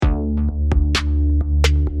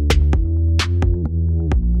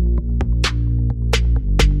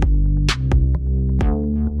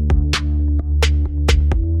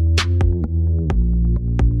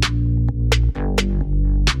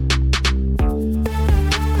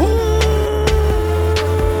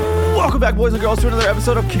back, boys and girls, to another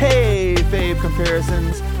episode of Kayfabe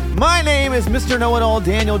Comparisons. My name is Mr. Know-It-All,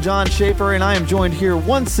 Daniel John Schaefer, and I am joined here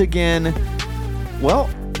once again.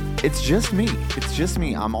 Well, it's just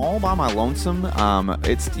me. I'm all by my lonesome.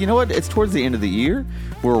 You know what? It's towards the end of the year.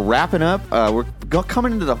 We're wrapping up. We're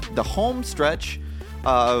coming into the home stretch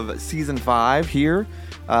of season 5 here.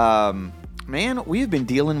 Man, we have been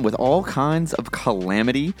dealing with all kinds of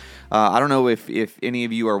calamity. I don't know if any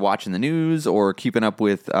of you are watching the news or keeping up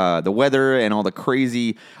with the weather and all the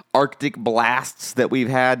crazy Arctic blasts that we've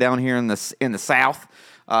had down here in the South.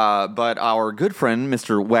 But our good friend,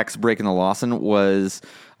 Mr. Wex Breaking the Lawson, was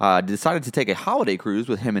decided to take a holiday cruise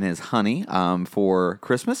with him and his honey for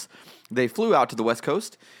Christmas. They flew out to the West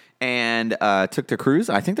Coast and took their cruise.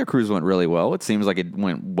 I think their cruise went really well. It seems like it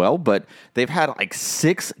went well, but they've had like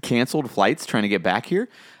 6 canceled flights trying to get back here.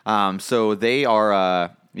 So they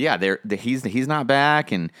are, he's not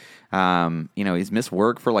back, and he's missed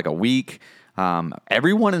work for like a week.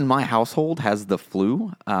 Everyone in my household has the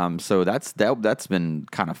flu, so that's been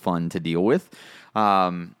kind of fun to deal with.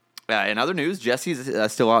 In other news,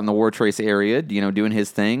 Jesse's still out in the War Trace area, doing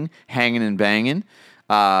his thing, hanging and banging.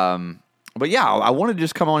 But yeah, I want to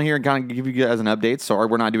just come on here and kind of give you guys an update. Sorry,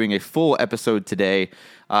 we're not doing a full episode today.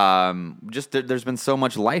 There's been so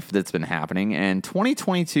much life that's been happening, and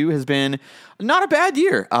 2022 has been not a bad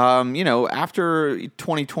year. After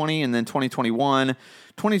 2020 and then 2021,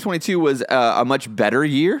 2022 was a much better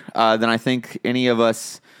year than I think any of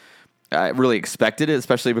us really expected it,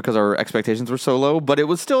 especially because our expectations were so low. But it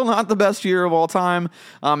was still not the best year of all time,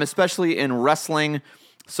 especially in wrestling.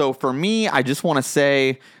 So for me, I just want to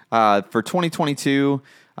say for 2022,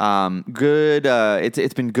 good.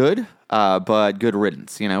 It's been good, but good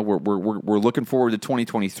riddance. We're looking forward to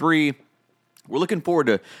 2023. We're looking forward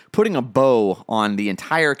to putting a bow on the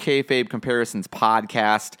entire Kayfabe Comparisons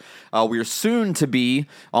podcast. We're soon to be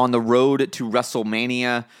on the road to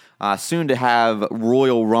WrestleMania. Soon to have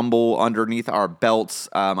Royal Rumble underneath our belts.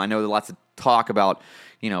 I know there's lots of talk about,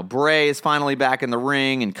 Bray is finally back in the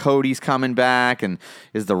ring, and Cody's coming back, and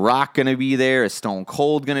is The Rock going to be there? Is Stone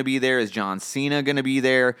Cold going to be there? Is John Cena going to be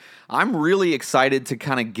there? I'm really excited to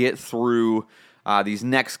kind of get through these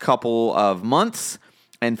next couple of months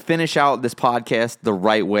and finish out this podcast the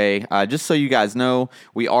right way. Just so you guys know,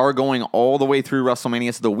 we are going all the way through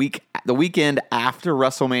WrestleMania. So the weekend after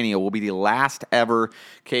WrestleMania will be the last ever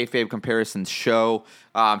Kayfabe Comparisons show.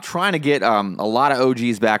 I'm trying to get a lot of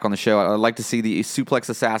OGs back on the show. I'd like to see the Suplex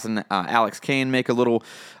Assassin Alex Kane make a little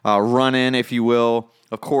run-in, if you will.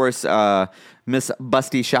 Of course, Miss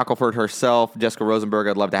Busty Shackelford herself, Jessica Rosenberg,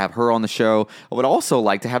 I'd love to have her on the show. I would also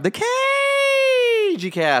like to have the KG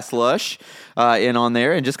Lush in on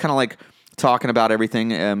there, and just kind of like talking about everything,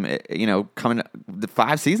 coming the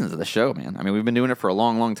 5 seasons of the show, man. I mean, we've been doing it for a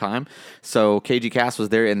long, long time. So KG Cass was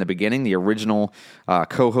there in the beginning, the original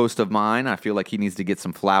co-host of mine. I feel like he needs to get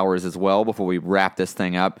some flowers as well before we wrap this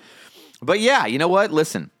thing up. But yeah, you know what?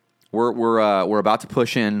 Listen, we're about to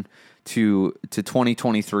push in to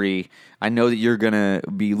 2023. I know that you're going to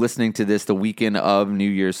be listening to this the weekend of New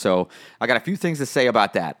Year's, so I got a few things to say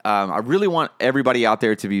about that. I really want everybody out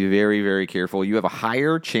there to be very, very careful. You have a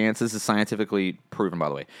higher chance, this is scientifically proven, by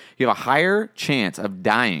the way, you have a higher chance of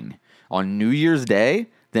dying on New Year's Day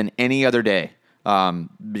than any other day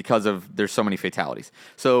because there's so many fatalities.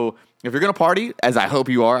 So if you're going to party, as I hope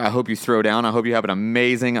you are, I hope you throw down. I hope you have an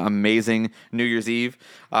amazing, amazing New Year's Eve.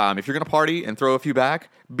 If you're going to party and throw a few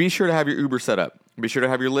back, be sure to have your Uber set up. Be sure to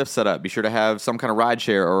have your Lyft set up. Be sure to have some kind of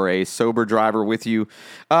rideshare or a sober driver with you.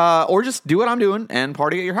 Or just do what I'm doing and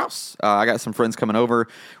party at your house. I got some friends coming over.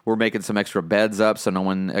 We're making some extra beds up so no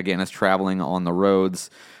one, again, is traveling on the roads.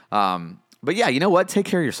 But yeah, you know what? Take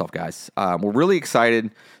care of yourself, guys. We're really excited.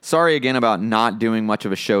 Sorry again about not doing much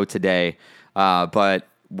of a show today. But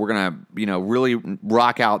we're going to, really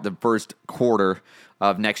rock out the first quarter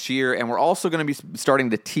of next year. And we're also going to be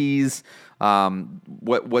starting to tease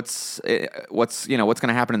what's going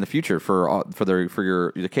to happen in the future for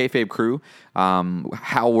the Kayfabe crew,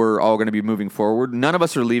 how we're all going to be moving forward. None of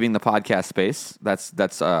us are leaving the podcast space.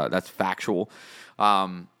 That's factual.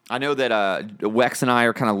 I know that Wex and I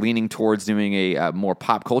are kind of leaning towards doing a more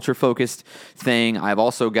pop culture focused thing. I've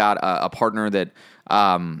also got a partner that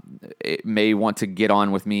may want to get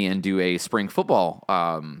on with me and do a spring football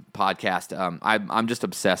podcast. I'm just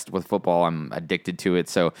obsessed with football. I'm addicted to it.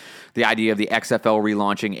 So the idea of the XFL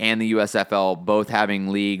relaunching and the USFL both having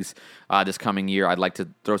leagues this coming year, I'd like to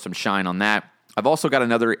throw some shine on that. I've also got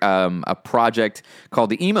another a project called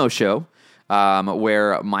The Emo Show.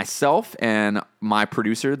 where myself and my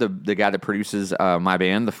producer, the guy that produces my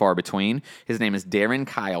band, The Far Between, his name is Darren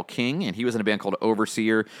Kyle King, and he was in a band called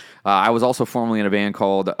Overseer. I was also formerly in a band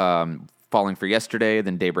called Falling for Yesterday,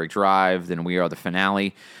 then Daybreak Drive, then We Are the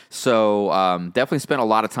Finale. So definitely spent a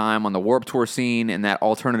lot of time on the Warped Tour scene and that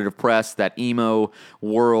alternative press, that emo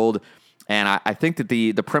world. And I think that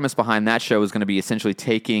the premise behind that show is going to be essentially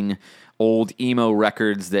taking old emo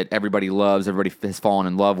records that everybody loves, everybody has fallen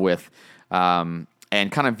in love with, and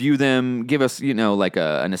kind of view them, give us, like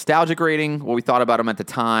a nostalgic rating, what we thought about them at the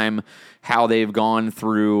time, how they've gone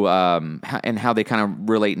through, and how they kind of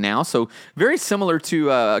relate now. So very similar to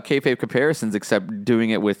Kayfabe Comparisons, except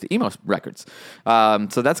doing it with emo records.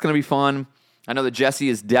 So that's going to be fun. I know that Jesse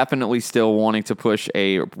is definitely still wanting to push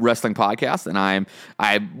a wrestling podcast, and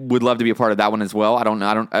I would love to be a part of that one as well. I don't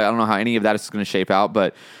know how any of that is going to shape out,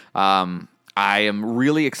 but I am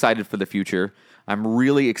really excited for the future. I'm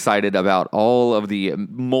really excited about all of the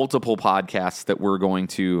multiple podcasts that we're going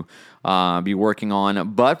to be working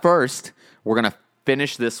on. But first, we're going to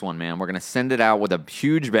finish this one, man. We're going to send it out with a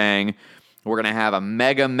huge bang. We're going to have a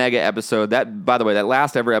mega episode. That, by the way, that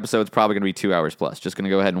last ever episode is probably going to be 2 hours plus. Just going to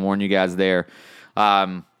go ahead and warn you guys there.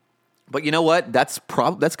 But you know what? That's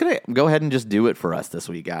going to go ahead and just do it for us this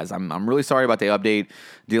week, guys. I'm really sorry about the update,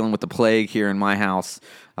 dealing with the plague here in my house.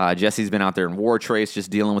 Jesse's been out there in War Trace, just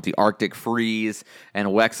dealing with the Arctic freeze. And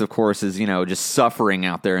Wex, of course, is, just suffering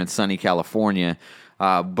out there in sunny California.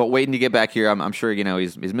 But waiting to get back here, I'm sure,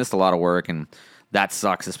 he's missed a lot of work, and that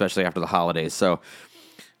sucks, especially after the holidays. So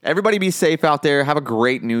everybody be safe out there. Have a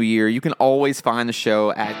great new year. You can always find the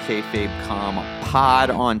show at KayfabeCom Pod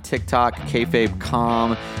on TikTok,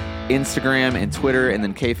 KayfabeCom Instagram and Twitter, and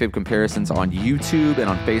then Kayfabe Comparisons on YouTube and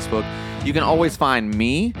on Facebook. You can always find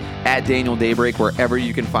me at Daniel Daybreak wherever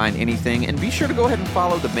you can find anything. And be sure to go ahead and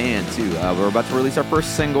follow the band, too. We're about to release our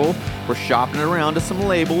first single. We're shopping it around to some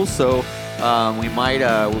labels, so we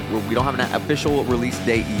don't have an official release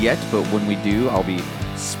date yet, but when we do, I'll be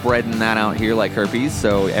spreading that out here like herpes,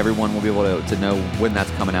 so everyone will be able to know when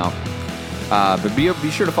that's coming out. But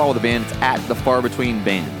be sure to follow the band. It's at The Far Between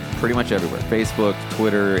Band, pretty much everywhere. Facebook,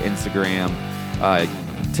 Twitter, Instagram,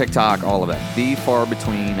 TikTok, all of that. The Far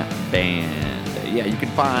Between Band. Yeah, you can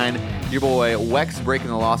find your boy Wex Breaking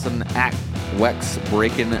the Lawson at Wex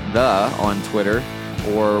Breaking the on Twitter,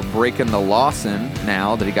 or Breaking the Lawson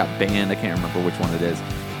now that he got banned. I can't remember which one it is.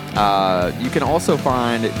 You can also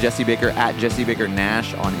find Jesse Baker at Jesse Baker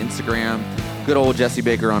Nash on Instagram. Good old Jesse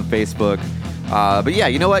Baker on Facebook. But yeah,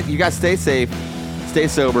 you know what? You guys stay safe, stay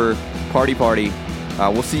sober, party.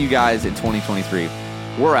 We'll see you guys in 2023.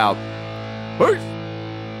 We're out. Peace.